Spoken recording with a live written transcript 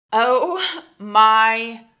Oh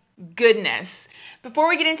my goodness. Before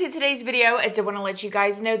we get into today's video, I did want to let you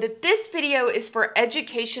guys know that this video is for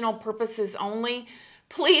educational purposes only.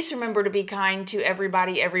 Please remember to be kind to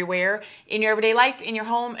everybody everywhere in your everyday life, in your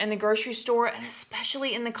home, in the grocery store, and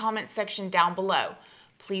especially in the comment section down below.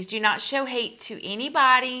 Please do not show hate to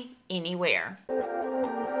anybody, anywhere.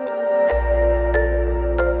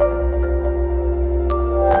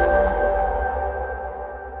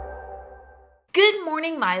 Good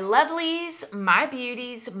morning, my lovelies, my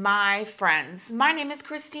beauties, my friends. My name is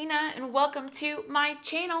Christina and welcome to my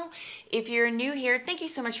channel. If you're new here, thank you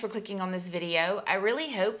so much for clicking on this video. I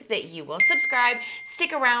really hope that you will subscribe,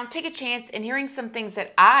 stick around, take a chance in hearing some things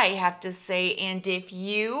that I have to say. And if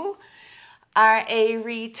you are a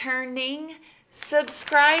returning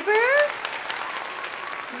subscriber,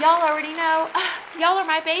 y'all already know, y'all are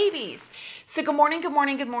my babies. So good morning, good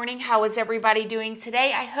morning, good morning. How is everybody doing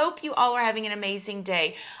today? I hope you all are having an amazing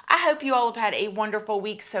day. I hope you all have had a wonderful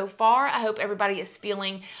week so far. I hope everybody is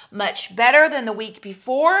feeling much better than the week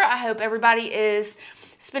before. I hope everybody is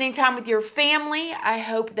spending time with your family. I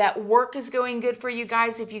hope that work is going good for you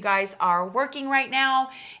guys if you guys are working right now.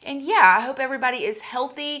 And yeah, I hope everybody is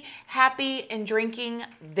healthy, happy, and drinking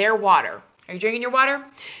their water. Are you drinking your water?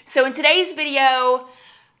 So in today's video,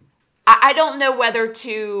 I don't know whether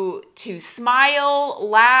to smile,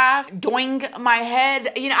 laugh, doing my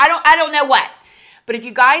head. You know, I don't know what. But if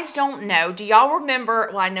you guys don't know, do y'all remember?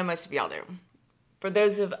 Well, I know most of y'all do. For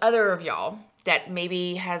those of other of y'all that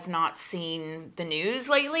maybe has not seen the news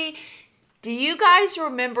lately, do you guys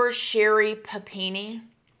remember Sherri Papini?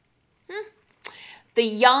 The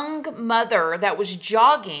young mother that was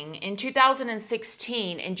jogging in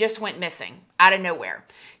 2016 and just went missing out of nowhere.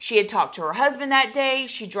 She had talked to her husband that day.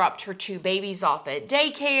 She dropped her 2 babies off at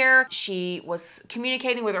daycare. She was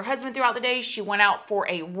communicating with her husband throughout the day. She went out for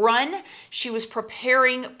a run. She was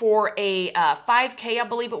preparing for a 5K, I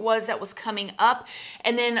believe it was, that was coming up.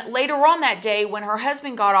 And then later on that day, when her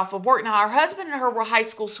husband got off of work, now her husband and her were high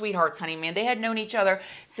school sweethearts, honey, man. They had known each other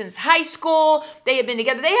since high school. They had been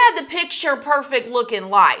together. They had the picture perfect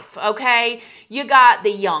looking life, okay? You got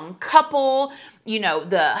the young couple. You know,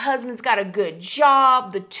 the husband's got a good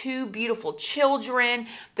job, the 2 beautiful children,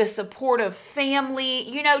 the supportive family,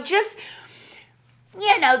 you know, just,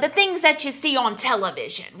 you know, the things that you see on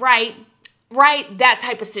television, right? Right? That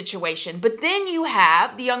type of situation. But then you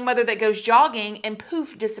have the young mother that goes jogging and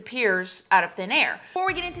poof, disappears out of thin air. Before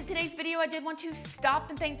we get into today's video, I did want to stop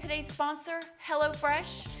and thank today's sponsor,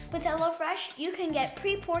 HelloFresh. With HelloFresh, you can get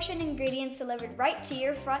pre-portioned ingredients delivered right to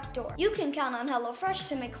your front door. You can count on HelloFresh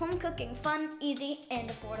to make home cooking fun, easy, and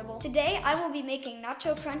affordable. Today, I will be making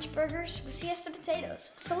nacho crunch burgers with siesta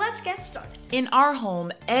potatoes. So let's get started. In our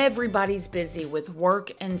home, everybody's busy with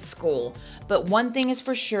work and school. But one thing is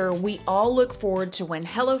for sure, we all look forward to when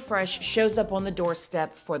HelloFresh shows up on the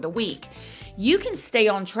doorstep for the week. You can stay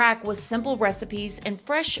on track with simple recipes and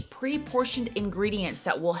fresh pre-portioned ingredients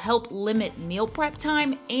that will help limit meal prep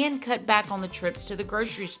time and cut back on the trips to the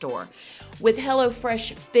grocery store. With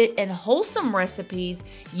HelloFresh fit and wholesome recipes,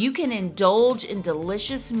 you can indulge in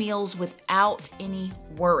delicious meals without any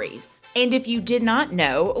worries. And if you did not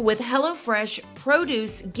know, with HelloFresh,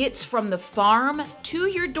 produce gets from the farm to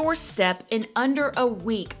your doorstep in under a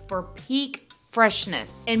week for peak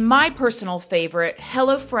freshness. And my personal favorite,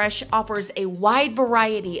 HelloFresh offers a wide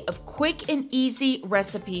variety of quick and easy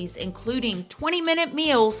recipes, including 20-minute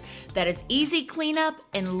meals that is easy cleanup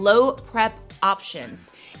and low prep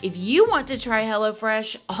options. If you want to try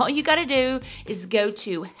HelloFresh, all you got to do is go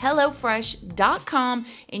to HelloFresh.com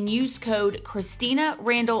and use code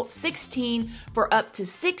ChristinaRandall16 for up to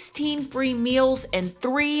 16 free meals and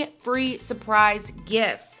 3 free surprise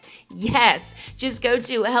gifts. Yes, just go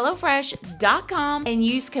to HelloFresh.com and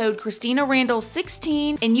use code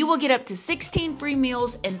ChristinaRandall16 and you will get up to 16 free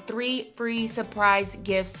meals and 3 free surprise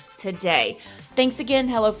gifts today. Thanks again,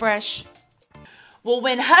 HelloFresh. Well,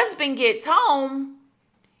 when husband gets home,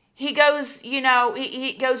 he goes, you know,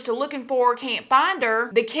 he goes to looking for her, can't find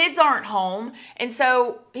her. The kids aren't home. And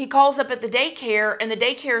so he calls up at the daycare and the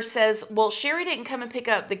daycare says, well, Sherri didn't come and pick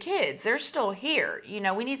up the kids. They're still here. You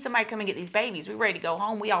know, we need somebody to come and get these babies. We ready to go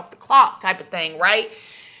home. We off the clock type of thing, right?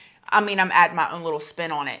 I mean, I'm adding my own little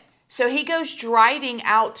spin on it. So he goes driving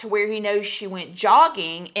out to where he knows she went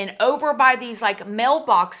jogging, and over by these like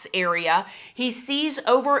mailbox area, he sees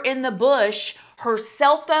over in the bush her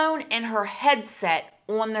cell phone and her headset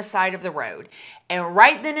on the side of the road. And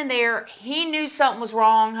right then and there, he knew something was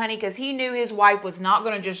wrong, honey, because he knew his wife was not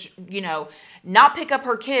going to just, you know, not pick up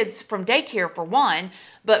her kids from daycare for one,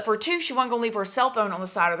 but for two, she wasn't going to leave her cell phone on the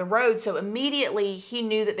side of the road. So immediately he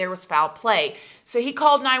knew that there was foul play. So he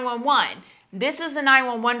called 911. This is the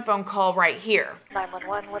 911 phone call right here.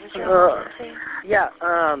 911, what is your emergency? Yeah,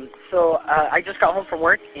 so I just got home from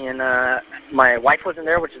work, and my wife wasn't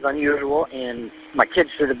there, which is unusual, and my kids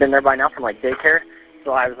should have been there by now from, like, daycare.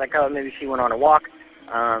 So I was like, oh, maybe she went on a walk.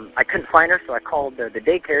 I couldn't find her, so I called the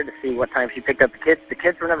daycare to see what time she picked up the kids. The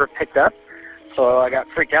kids were never picked up, so I got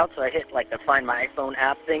freaked out, so I hit, like, the Find My iPhone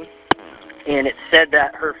app thing, and it said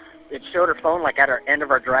that it showed her phone, like, at our end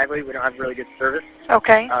of our driveway. We don't have really good service.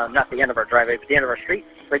 Okay. Not the end of our driveway, but the end of our street.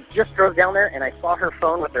 But just drove down there, and I saw her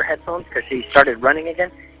phone with her headphones because she started running again,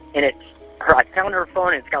 and I found her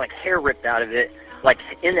phone, and it's got, like, hair ripped out of it, like,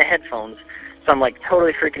 in the headphones. So I'm, like,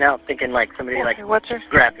 totally freaking out, thinking, like, somebody,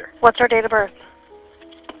 grabbed her. What's her date of birth?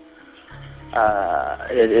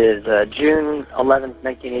 It is June 11th,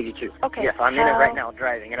 1982. Okay. Yes, I'm in it right now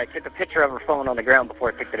driving, and I took a picture of her phone on the ground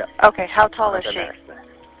before I picked it up. Okay, how tall is she?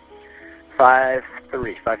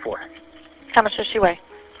 5'3", 5'4". How much does she weigh?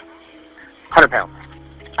 100 pounds.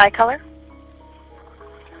 Eye color?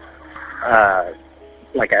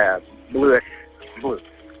 Like a bluish blue.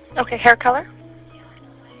 Okay, hair color?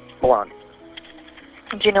 Blonde.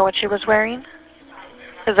 Do you know what she was wearing?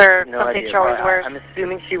 Is there No something idea. she always wears? I'm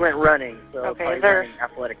assuming she went running, so Okay, probably is there- running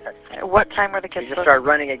athletic type. What time were the kids She just supposed started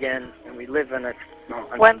running again, and we live in a... No,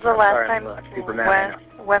 When's the I'm last sorry, time? I'm super mad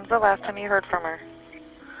right When's the last time you heard from her?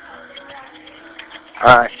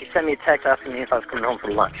 now. She sent me a text asking me if I was coming home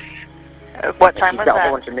for lunch. What time was She's got a that?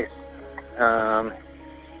 whole bunch of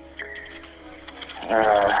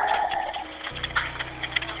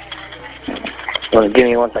give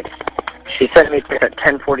me 1 second. She sent me a text at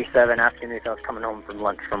 10:47 asking me if I was coming home from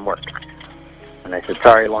lunch from work. And I said,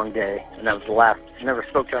 sorry, long day. And that was the last. Never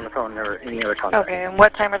spoke to her on the phone, never any other contact. Okay, and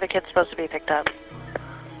what time are the kids supposed to be picked up?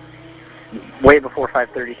 Way before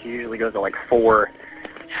 5:30, she usually goes at like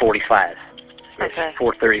 4:45. Okay.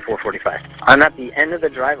 4:30, 4:45. I'm at the end of the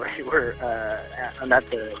driveway where I'm at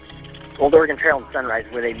the Old Oregon Trail and Sunrise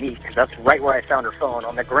where they meet, because that's right where I found her phone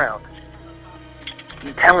on the ground.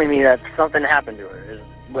 You're telling me that something happened to her is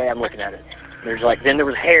the way I'm looking at it. Then there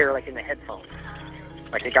was hair like in the headphones.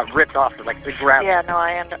 Like it got ripped off, like they grabbed. Yeah, no,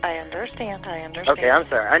 I understand. Okay, I'm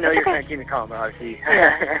sorry. I know you're trying to keep me calm, obviously.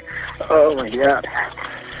 Yeah. Oh my God.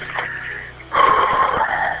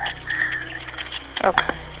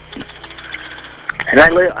 Okay.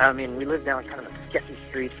 And we live down kind of a sketchy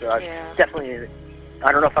street, so definitely,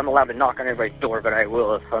 I don't know if I'm allowed to knock on everybody's door, but I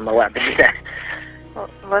will if I'm allowed to do that. Well,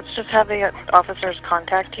 let's just have the officers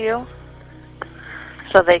contact you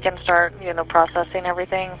so they can start, processing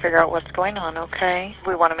everything, figure out what's going on, okay?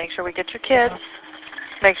 We want to make sure we get your kids,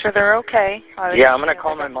 make sure they're okay. Yeah, I'm going to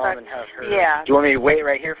call my mom and have her. Yeah. Do you want me to wait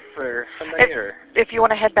right here for somebody? If you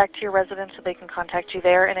want to head back to your residence so they can contact you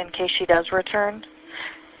there, and in case she does return.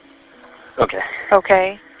 Okay.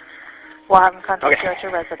 Okay. We'll have them contact you at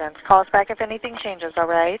your residence. Call us back if anything changes, all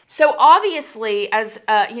right? So obviously, as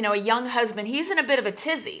a young husband, he's in a bit of a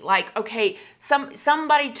tizzy. Like, okay,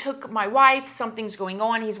 somebody took my wife, something's going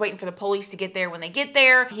on. He's waiting for the police to get there. When they get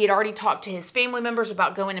there, he had already talked to his family members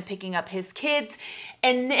about going and picking up his kids.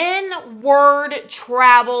 And then word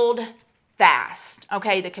traveled fast.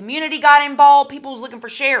 Okay, the community got involved. People was looking for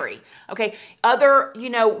Sherri. Okay, other,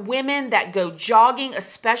 women that go jogging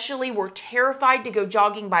especially were terrified to go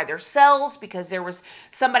jogging by themselves because there was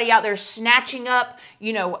somebody out there snatching up,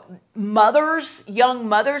 mothers, young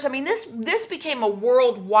mothers. I mean, this became a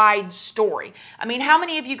worldwide story. I mean, how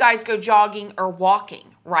many of you guys go jogging or walking?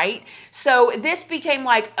 Right? So this became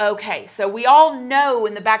like, okay, so we all know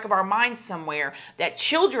in the back of our minds somewhere that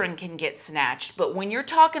children can get snatched. But when you're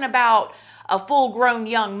talking about a full-grown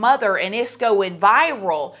young mother and it's going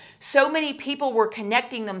viral, so many people were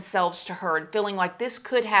connecting themselves to her and feeling like this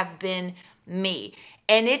could have been me.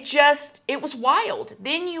 And it was wild.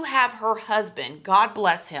 Then you have her husband, God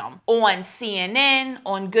bless him, on CNN,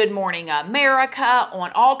 on Good Morning America,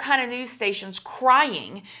 on all kind of news stations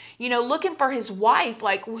crying, looking for his wife,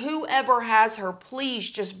 like whoever has her,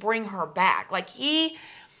 please just bring her back. Like he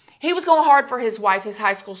was going hard for his wife, his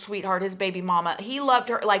high school sweetheart, his baby mama. He loved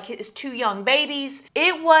her like his 2 young babies.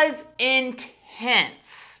 It was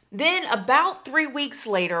intense. Then about 3 weeks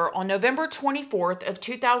later, on November 24th of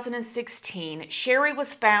 2016, Sherri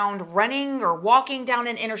was found running or walking down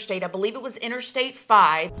an interstate. I believe it was Interstate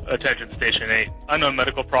 5. Attention Station 8. Unknown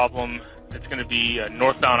medical problem. It's going to be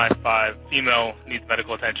northbound I-5. Female needs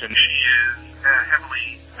medical attention. She is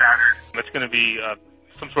heavily battered. It's going to be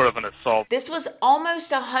some sort of an assault. This was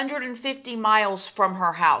almost 150 miles from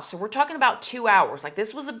her house. So we're talking about 2 hours. Like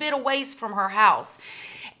this was a bit of ways from her house.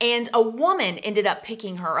 And a woman ended up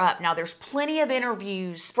picking her up. Now, there's plenty of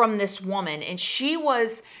interviews from this woman, and she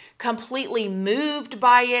was completely moved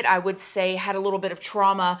by it. I would say had a little bit of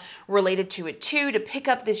trauma related to it too, to pick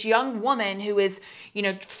up this young woman who is, you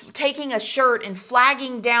know, taking a shirt and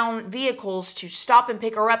flagging down vehicles to stop and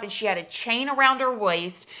pick her up, and she had a chain around her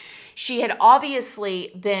waist. She had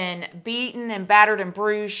obviously been beaten and battered and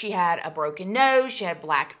bruised. She had a broken nose. She had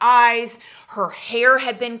black eyes. Her hair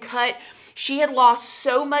had been cut. She had lost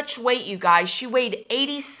so much weight, you guys. She weighed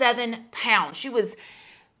 87 pounds. She was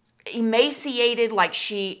emaciated, like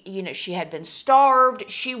she, you know, she had been starved.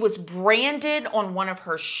 She was branded on one of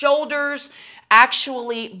her shoulders,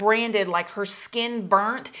 actually branded, like her skin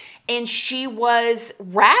burnt, and she was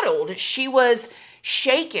rattled. She was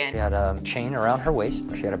shaken. She had a chain around her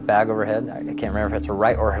waist. She had a bag over her head. I can't remember if it's her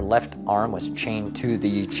right or her left arm was chained to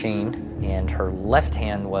the chain, and her left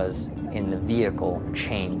hand was in the vehicle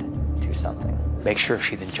chained to something. Make sure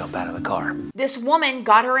she didn't jump out of the car. This woman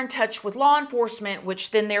got her in touch with law enforcement, which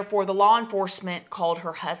then therefore the law enforcement called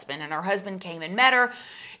her husband, and her husband came and met her.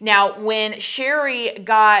 Now, when Sherri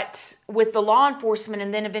got with the law enforcement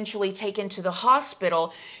and then eventually taken to the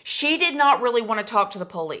hospital, she did not really want to talk to the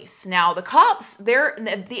police. Now, the cops, the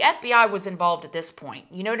FBI was involved at this point.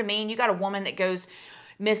 You know what I mean? You got a woman that goes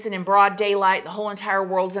missing in broad daylight. The whole entire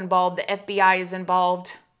world's involved. The FBI is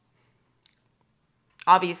involved.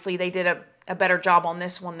 Obviously, they did a better job on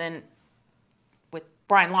this one than with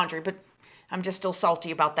Brian Laundrie, but I'm just still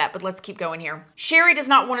salty about that, but let's keep going here. Sherri does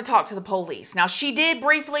not want to talk to the police. Now, she did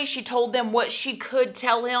briefly. She told them what she could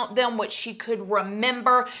tell them, what she could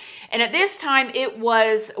remember. And at this time, it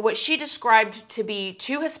was what she described to be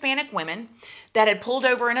two Hispanic women that had pulled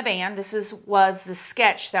over in a van. This was the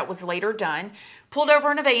sketch that was later done. Pulled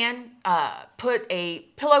over in a van, put a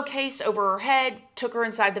pillowcase over her head, took her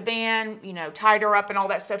inside the van, you know, tied her up and all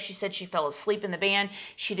that stuff. She said she fell asleep in the van.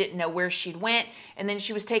 She didn't know where she'd went. And then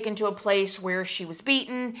she was taken to a place where she was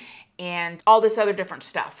beaten and all this other different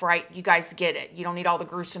stuff, right? You guys get it. You don't need all the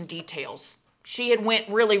gruesome details. She had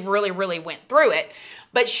really went through it.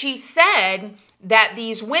 But she said that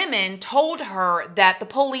these women told her that the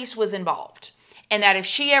police was involved and that if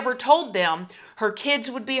she ever told them, her kids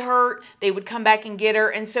would be hurt, they would come back and get her.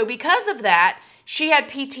 And so because of that, she had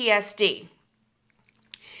PTSD.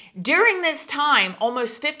 During this time,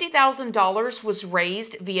 almost $50,000 was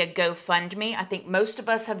raised via GoFundMe. I think most of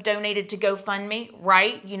us have donated to GoFundMe,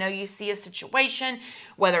 right? You know, you see a situation,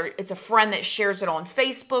 whether it's a friend that shares it on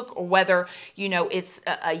Facebook or whether, you know, it's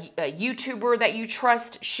a YouTuber that you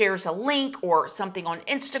trust shares a link or something on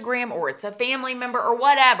Instagram, or it's a family member or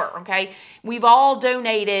whatever, okay? We've all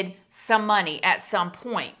donated some money at some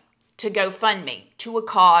point to GoFundMe, to a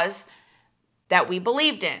cause that we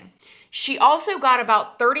believed in. She also got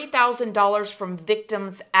about $30,000 from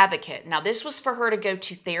Victims Advocate. Now, this was for her to go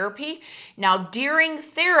to therapy. Now, during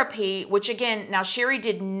therapy, which again, now Sherri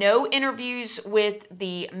did no interviews with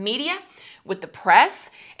the media, with the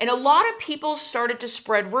press, and a lot of people started to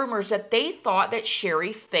spread rumors that they thought that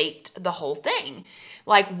Sherri faked the whole thing.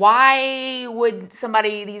 Like, why would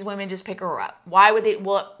these women just pick her up? Why would they?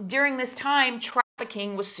 Well, during this time,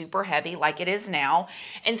 trafficking was super heavy like it is now.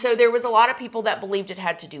 And so there was a lot of people that believed it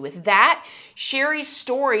had to do with that. Sherri's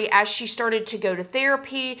story, as she started to go to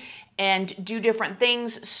therapy and do different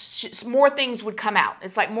things, more things would come out.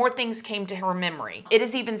 It's like more things came to her memory. It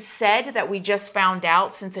is even said that we just found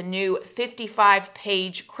out, since a new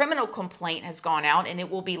 55-page criminal complaint has gone out, and it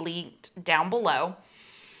will be linked down below,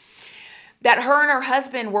 that her and her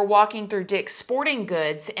husband were walking through Dick's Sporting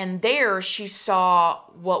Goods, and there she saw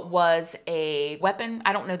what was a weapon.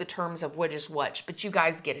 I don't know the terms of what is what, but you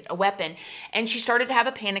guys get it, a weapon. And she started to have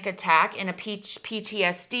a panic attack and a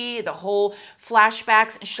PTSD, the whole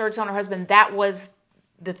flashbacks, and started telling her husband that was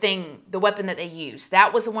the weapon that they used.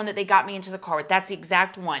 That was the one that they got me into the car with. That's the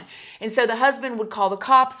exact one. And so the husband would call the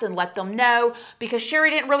cops and let them know, because Sherri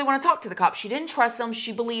didn't really want to talk to the cops. She didn't trust them.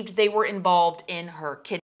 She believed they were involved in her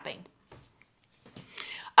kidnapping.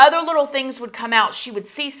 Other little things would come out. She would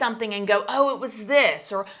see something and go, oh, it was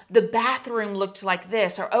this, or the bathroom looked like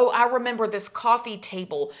this, or oh, I remember this coffee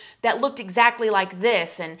table that looked exactly like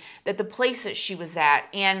this, and that the place that she was at.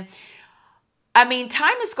 And I mean,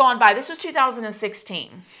 time has gone by. This was 2016.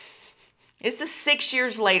 This is 6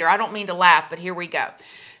 years later. I don't mean to laugh, but here we go.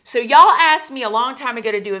 So y'all asked me a long time ago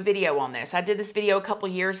to do a video on this. I did this video a couple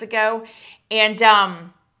years ago, and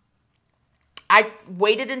I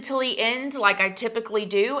waited until the end like I typically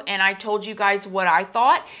do, and I told you guys what I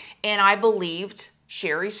thought, and I believed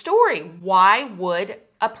Sherri's story. Why would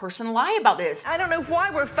a person lie about this? I don't know why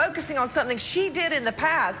we're focusing on something she did in the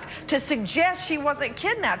past to suggest she wasn't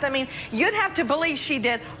kidnapped. I mean, you'd have to believe she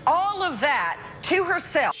did all of that to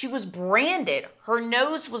herself. She was branded. Her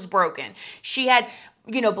nose was broken. She had,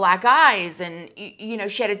 black eyes, and,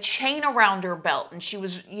 she had a chain around her belt, and she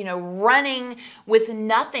was, running with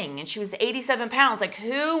nothing, and she was 87 pounds. Like,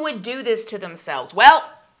 who would do this to themselves? Well,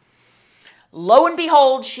 lo and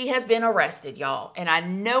behold, she has been arrested, y'all. And I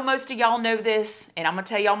know most of y'all know this, and I'm going to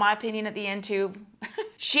tell y'all my opinion at the end, too.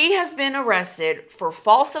 She has been arrested for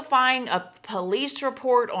falsifying a police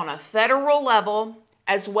report on a federal level,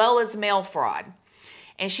 as well as mail fraud.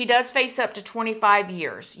 And she does face up to 25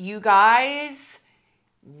 years. You guys,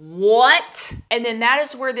 what? And then that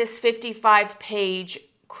is where this 55-page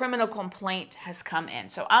criminal complaint has come in.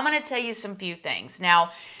 So I'm going to tell you some few things.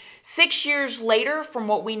 Now, 6 years later, from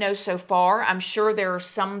what we know so far, I'm sure there are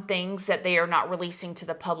some things that they are not releasing to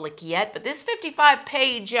the public yet. But this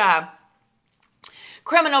 55-page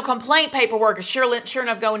criminal complaint paperwork is sure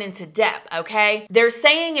enough going into depth, okay? They're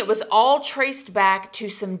saying it was all traced back to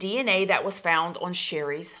some DNA that was found on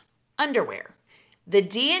Sherri's underwear. The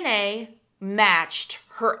DNA matched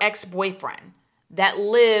her ex-boyfriend that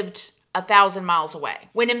lived 1,000 miles away.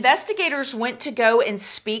 When investigators went to go and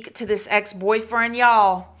speak to this ex-boyfriend,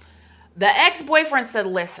 y'all, the ex-boyfriend said,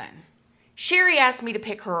 listen, Sherri asked me to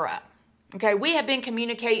pick her up. Okay, we have been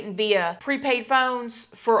communicating via prepaid phones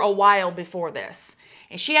for a while before this.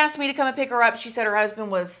 And she asked me to come and pick her up. She said her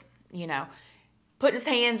husband was, putting his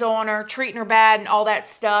hands on her, treating her bad and all that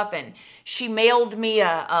stuff. And she mailed me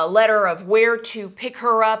a letter of where to pick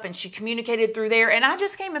her up, and she communicated through there. And I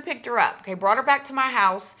just came and picked her up, okay, brought her back to my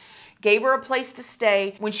house, gave her a place to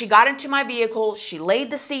stay. When she got into my vehicle, she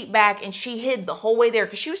laid the seat back and she hid the whole way there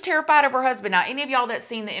because she was terrified of her husband. Now, any of y'all that's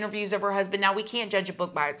seen the interviews of her husband, now we can't judge a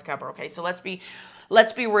book by its cover, okay? So let's be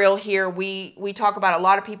real here. We talk about a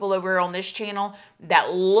lot of people over here on this channel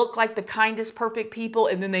that look like the kindest, perfect people,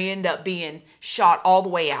 and then they end up being shot all the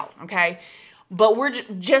way out, okay? But we're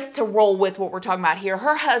just to roll with what we're talking about here.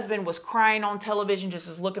 Her husband was crying on television just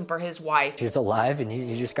as looking for his wife. She's alive, and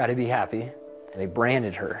you just got to be happy. They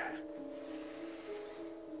branded her.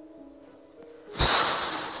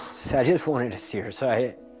 So I just wanted to see her, so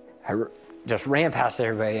I just ran past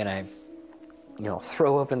everybody, and I,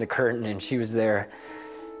 throw open the curtain, and she was there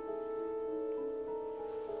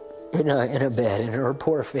in a bed, in her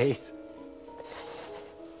poor face.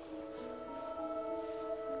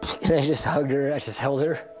 And I just hugged her, I just held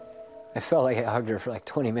her. I felt like I hugged her for like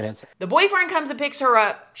 20 minutes. The boyfriend comes and picks her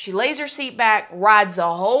up. She lays her seat back, rides the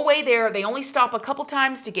whole way there. They only stop a couple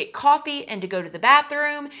times to get coffee and to go to the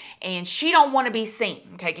bathroom. And she don't want to be seen,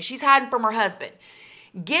 okay, because she's hiding from her husband.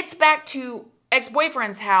 Gets back to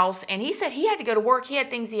ex-boyfriend's house, and he said he had to go to work. He had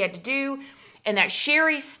things he had to do, and that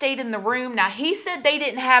Sherri stayed in the room. Now, he said they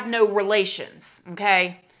didn't have no relations,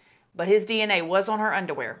 okay? But his DNA was on her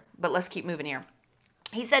underwear. But let's keep moving here.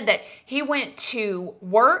 He said that he went to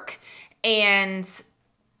work and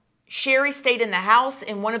Sherri stayed in the house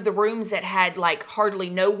in one of the rooms that had like hardly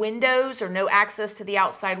no windows or no access to the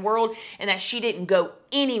outside world, and that she didn't go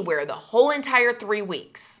anywhere the whole entire 3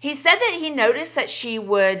 weeks. He said that he noticed that she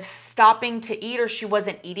was stopping to eat, or she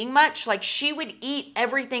wasn't eating much. Like, she would eat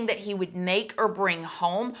everything that he would make or bring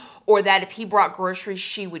home, or that if he brought groceries,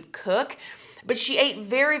 she would cook. But she ate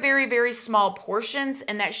very, very, very small portions,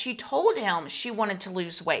 and that she told him she wanted to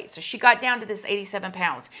lose weight. So she got down to this 87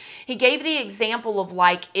 pounds. He gave the example of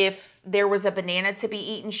like if there was a banana to be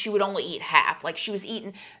eaten, she would only eat half. Like, she was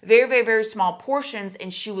eating very, very, very small portions,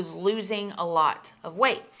 and she was losing a lot of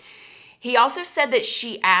weight. He also said that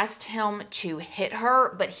she asked him to hit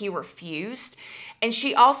her, but he refused. And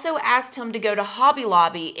she also asked him to go to Hobby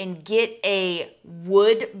Lobby and get a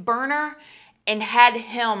wood burner and had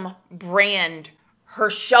him brand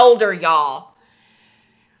her shoulder, y'all.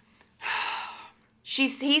 He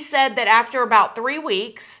said that after about 3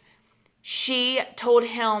 weeks, she told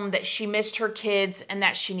him that she missed her kids and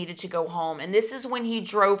that she needed to go home. And this is when he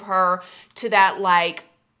drove her to that like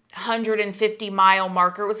 150-mile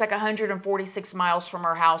marker. It was like 146 miles from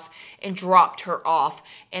her house, and dropped her off.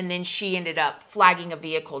 And then she ended up flagging a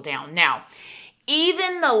vehicle down. Now,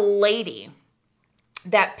 even the lady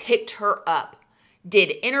that picked her up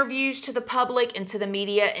did interviews to the public and to the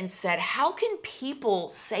media and said, how can people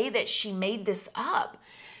say that she made this up?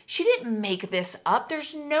 She didn't make this up.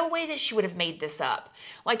 There's no way that she would have made this up.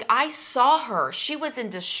 Like, I saw her. She was in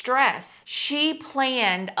distress. She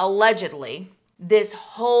planned, allegedly, this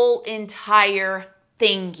whole entire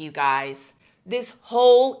thing, you guys. This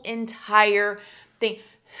whole entire thing.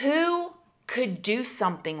 Who could do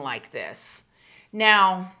something like this?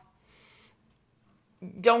 Now,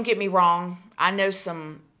 don't get me wrong. I know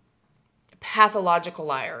some pathological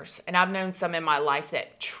liars, and I've known some in my life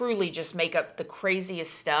that truly just make up the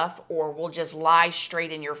craziest stuff or will just lie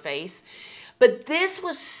straight in your face. But this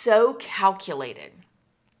was so calculated.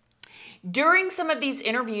 During some of these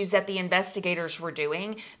interviews that the investigators were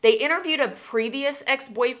doing, they interviewed a previous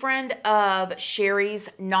ex-boyfriend of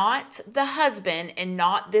Sherri's, not the husband and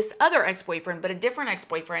not this other ex-boyfriend, but a different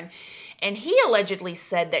ex-boyfriend. And he allegedly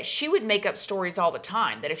said that she would make up stories all the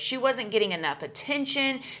time, that if she wasn't getting enough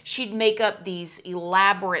attention, she'd make up these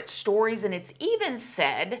elaborate stories. And it's even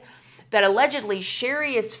said that allegedly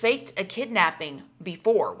Sherri has faked a kidnapping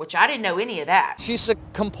before, which I didn't know any of that. She's a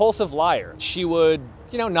compulsive liar. She would,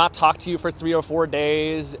 not talk to you for 3 or 4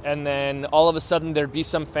 days, and then all of a sudden there'd be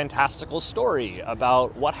some fantastical story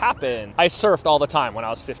about what happened. I surfed all the time when I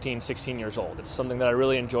was 15, 16 years old. It's something that I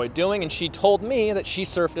really enjoyed doing, and she told me that she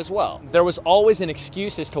surfed as well. There was always an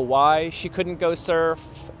excuse as to why she couldn't go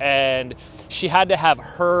surf, and she had to have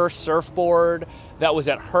her surfboard that was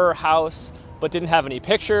at her house but didn't have any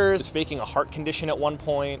pictures. Was faking a heart condition at one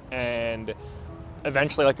point, and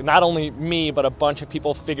eventually, not only me, but a bunch of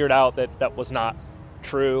people figured out that that was not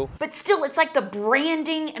true. But still, it's like the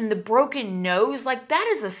branding and the broken nose, that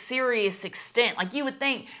is a serious extent. You would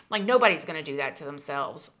think, nobody's gonna do that to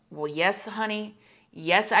themselves. Well, yes, honey.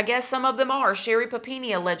 Yes, I guess some of them are. Sherri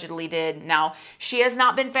Papini allegedly did. Now, she has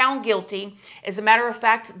not been found guilty. As a matter of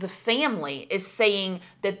fact, the family is saying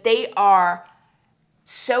that they are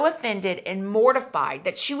so offended and mortified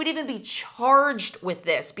that she would even be charged with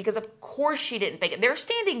this because of course she didn't fake it. They're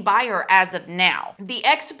standing by her as of now. The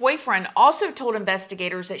ex-boyfriend also told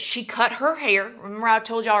investigators that she cut her hair. Remember I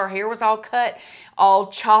told y'all her hair was all cut, all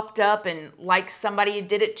chopped up and like somebody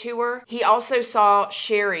did it to her? He also saw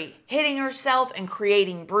Sherri hitting herself and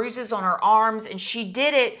creating bruises on her arms, and she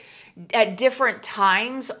did it at different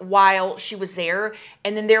times while she was there.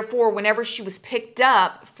 And then therefore, whenever she was picked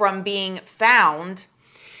up from being found,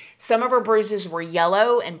 some of her bruises were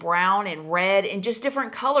yellow and brown and red and just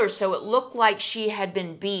different colors. So it looked like she had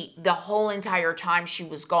been beat the whole entire time she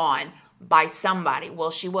was gone by somebody.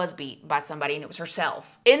 Well, she was beat by somebody, and it was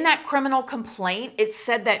herself. In that criminal complaint, it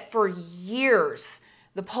said that for years,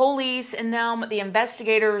 the police and the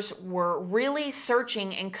investigators were really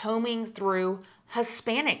searching and combing through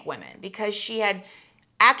Hispanic women because she had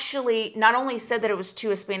actually not only said that it was 2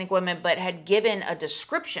 Hispanic women, but had given a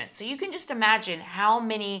description. So you can just imagine how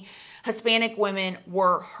many Hispanic women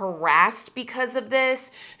were harassed because of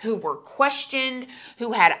this, who were questioned,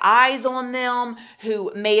 who had eyes on them,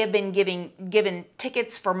 who may have been given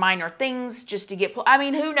tickets for minor things just to get,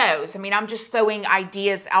 who knows? I'm just throwing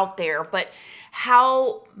ideas out there, but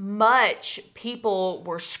how much people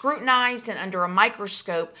were scrutinized and under a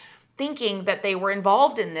microscope thinking that they were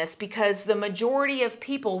involved in this, because the majority of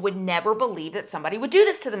people would never believe that somebody would do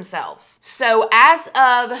this to themselves. So as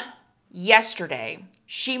of yesterday,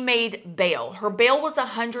 she made bail. Her bail was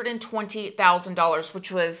 $120,000,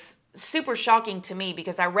 which was super shocking to me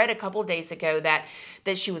because I read a couple days ago that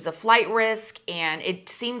she was a flight risk and it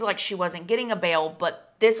seemed like she wasn't getting a bail, but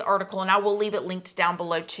this article, and I will leave it linked down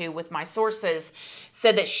below too with my sources,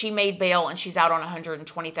 said that she made bail and she's out on a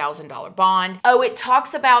 $120,000 bond. Oh, it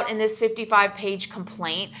talks about in this 55-page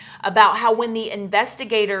complaint about how when the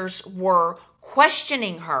investigators were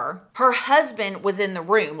questioning her, her husband was in the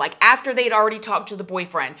room, after they'd already talked to the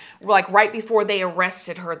boyfriend, right before they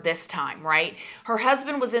arrested her this time, right? Her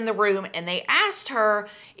husband was in the room and they asked her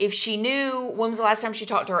if she knew when was the last time she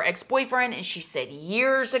talked to her ex-boyfriend, and she said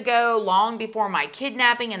years ago, long before my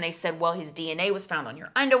kidnapping, and they said, well, his DNA was found on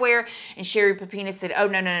your underwear, and Sherri Papini said, oh,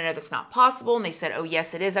 no, that's not possible, and they said, oh,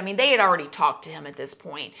 yes, it is. They had already talked to him at this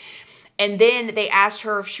point. And then they asked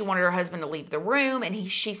her if she wanted her husband to leave the room.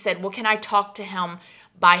 And she said, well, can I talk to him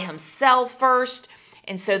by himself first?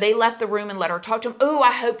 And so they left the room and let her talk to him. Oh,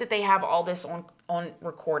 I hope that they have all this on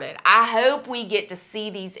recorded. I hope we get to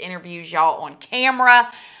see these interviews, y'all, on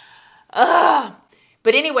camera. Ugh.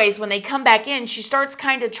 But anyways, when they come back in, she starts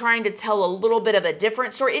kind of trying to tell a little bit of a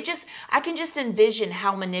different story. I can just envision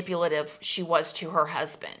how manipulative she was to her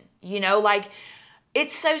husband.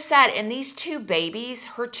 It's so sad. And these 2 babies,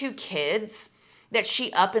 her 2 kids that she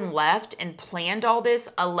up and left and planned all this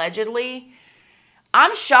allegedly.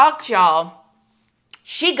 I'm shocked, y'all.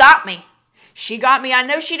 She got me. She got me. I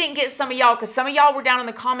know she didn't get some of y'all because some of y'all were down in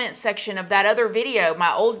the comment section of that other video,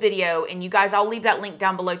 my old video. And you guys, I'll leave that link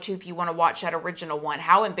down below too if you want to watch that original one.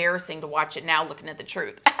 How embarrassing to watch it now looking at the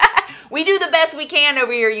truth. We do the best we can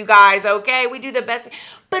over here, you guys, okay? We do the best.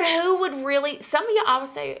 But who would really, some of y'all, I would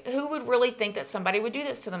say, who would really think that somebody would do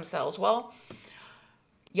this to themselves? Well,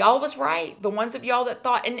 y'all was right. The ones of y'all that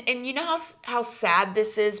thought, and you know how sad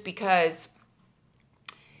this is, because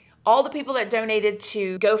all the people that donated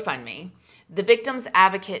to GoFundMe, the victim's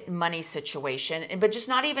advocate money situation, but just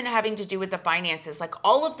not even having to do with the finances, like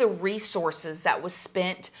all of the resources that was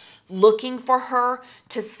spent looking for her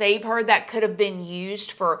to save her that could have been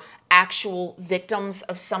used for actual victims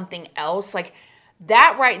of something else. Like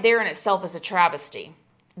that right there in itself is a travesty.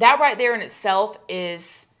 That right there in itself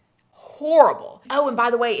is horrible. Oh, and by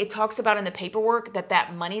the way, it talks about in the paperwork that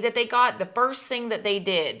that money that they got, the first thing that they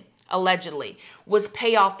did allegedly was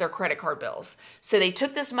pay off their credit card bills. So they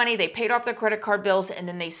took this money, they paid off their credit card bills, and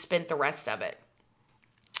then they spent the rest of it.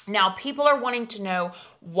 Now, people are wanting to know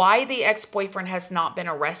why the ex-boyfriend has not been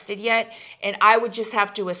arrested yet, and I would just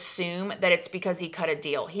have to assume that it's because he cut a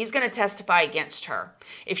deal. He's going to testify against her.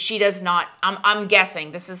 If she does not, I'm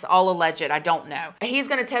guessing, this is all alleged, I don't know. He's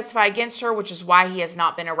going to testify against her, which is why he has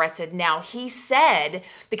not been arrested. Now, he said,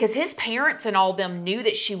 because his parents and all them knew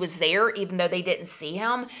that she was there, even though they didn't see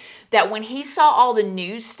him, that when he saw all the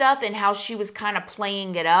news stuff and how she was kind of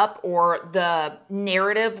playing it up, or the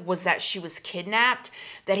narrative was that she was kidnapped,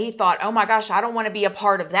 that he thought, oh my gosh, I don't want to be a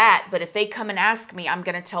part of that, but if they come and ask me, I'm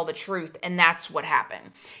going to tell the truth, and that's what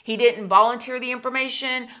happened. He didn't volunteer the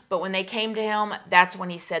information, but when they came to him, that's when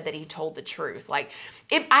he said that he told the truth. Like,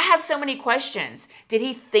 I have so many questions. Did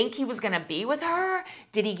he think he was going to be with her?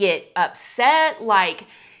 Did he get upset? Like,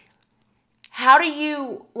 how do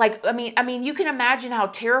you, like, I mean, you can imagine how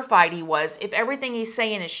terrified he was. If everything he's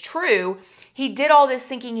saying is true, he did all this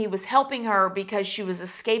thinking he was helping her because she was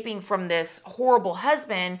escaping from this horrible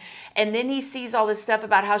husband. And then he sees all this stuff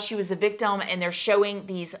about how she was a victim, and they're showing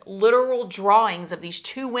these literal drawings of these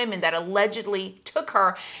two women that allegedly took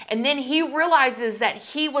her. And then he realizes that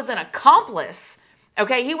he was an accomplice.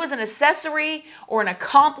 Okay, he was an accessory or an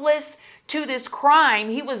accomplice to this crime.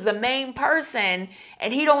 He was the main person,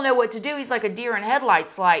 and he don't know what to do. He's like a deer in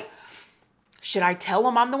headlights. Like, should I tell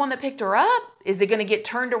him I'm the one that picked her up? Is it going to get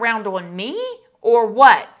turned around on me or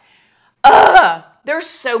what? There's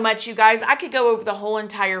so much, you guys. I could go over the whole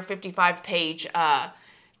entire 55-page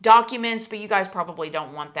documents, but you guys probably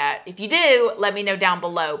don't want that. If you do, let me know down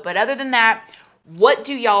below. But other than that, what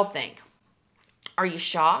do y'all think? Are you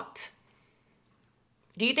shocked?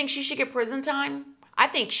 Do you think she should get prison time? I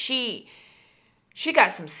think she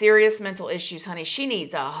got some serious mental issues, honey. She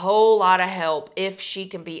needs a whole lot of help if she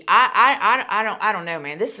can be. I don't know,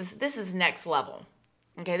 man. This is next level.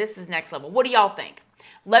 Okay, this is next level. What do y'all think?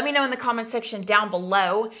 Let me know in the comment section down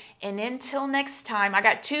below. And until next time, I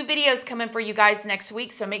got 2 videos coming for you guys next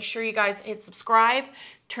week. So make sure you guys hit subscribe.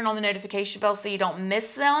 Turn on the notification bell so you don't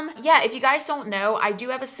miss them. Yeah, if you guys don't know, I do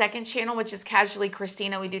have a second channel, which is Casually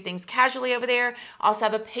Christina. We do things casually over there. I also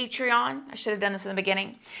have a Patreon. I should have done this in the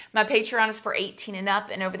beginning. My Patreon is for 18 and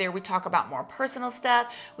up, and over there we talk about more personal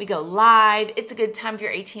stuff. We go live. It's a good time if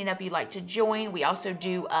you're 18 and up, you'd like to join. We also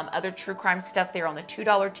do other true crime stuff there on the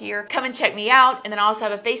 $2 tier. Come and check me out. And then I also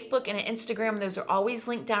have a Facebook and an Instagram. Those are always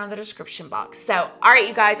linked down in the description box. So, all right,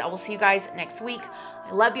 you guys, I will see you guys next week.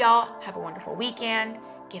 I love y'all. Have a wonderful weekend.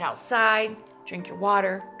 Get outside, drink your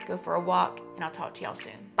water, go for a walk, and I'll talk to y'all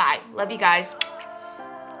soon. Bye. Love you guys.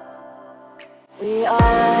 We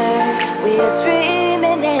are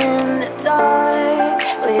dreaming in the dark.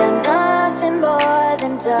 We are nothing more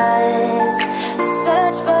than dust.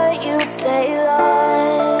 Search but you stay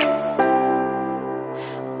lost.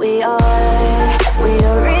 We are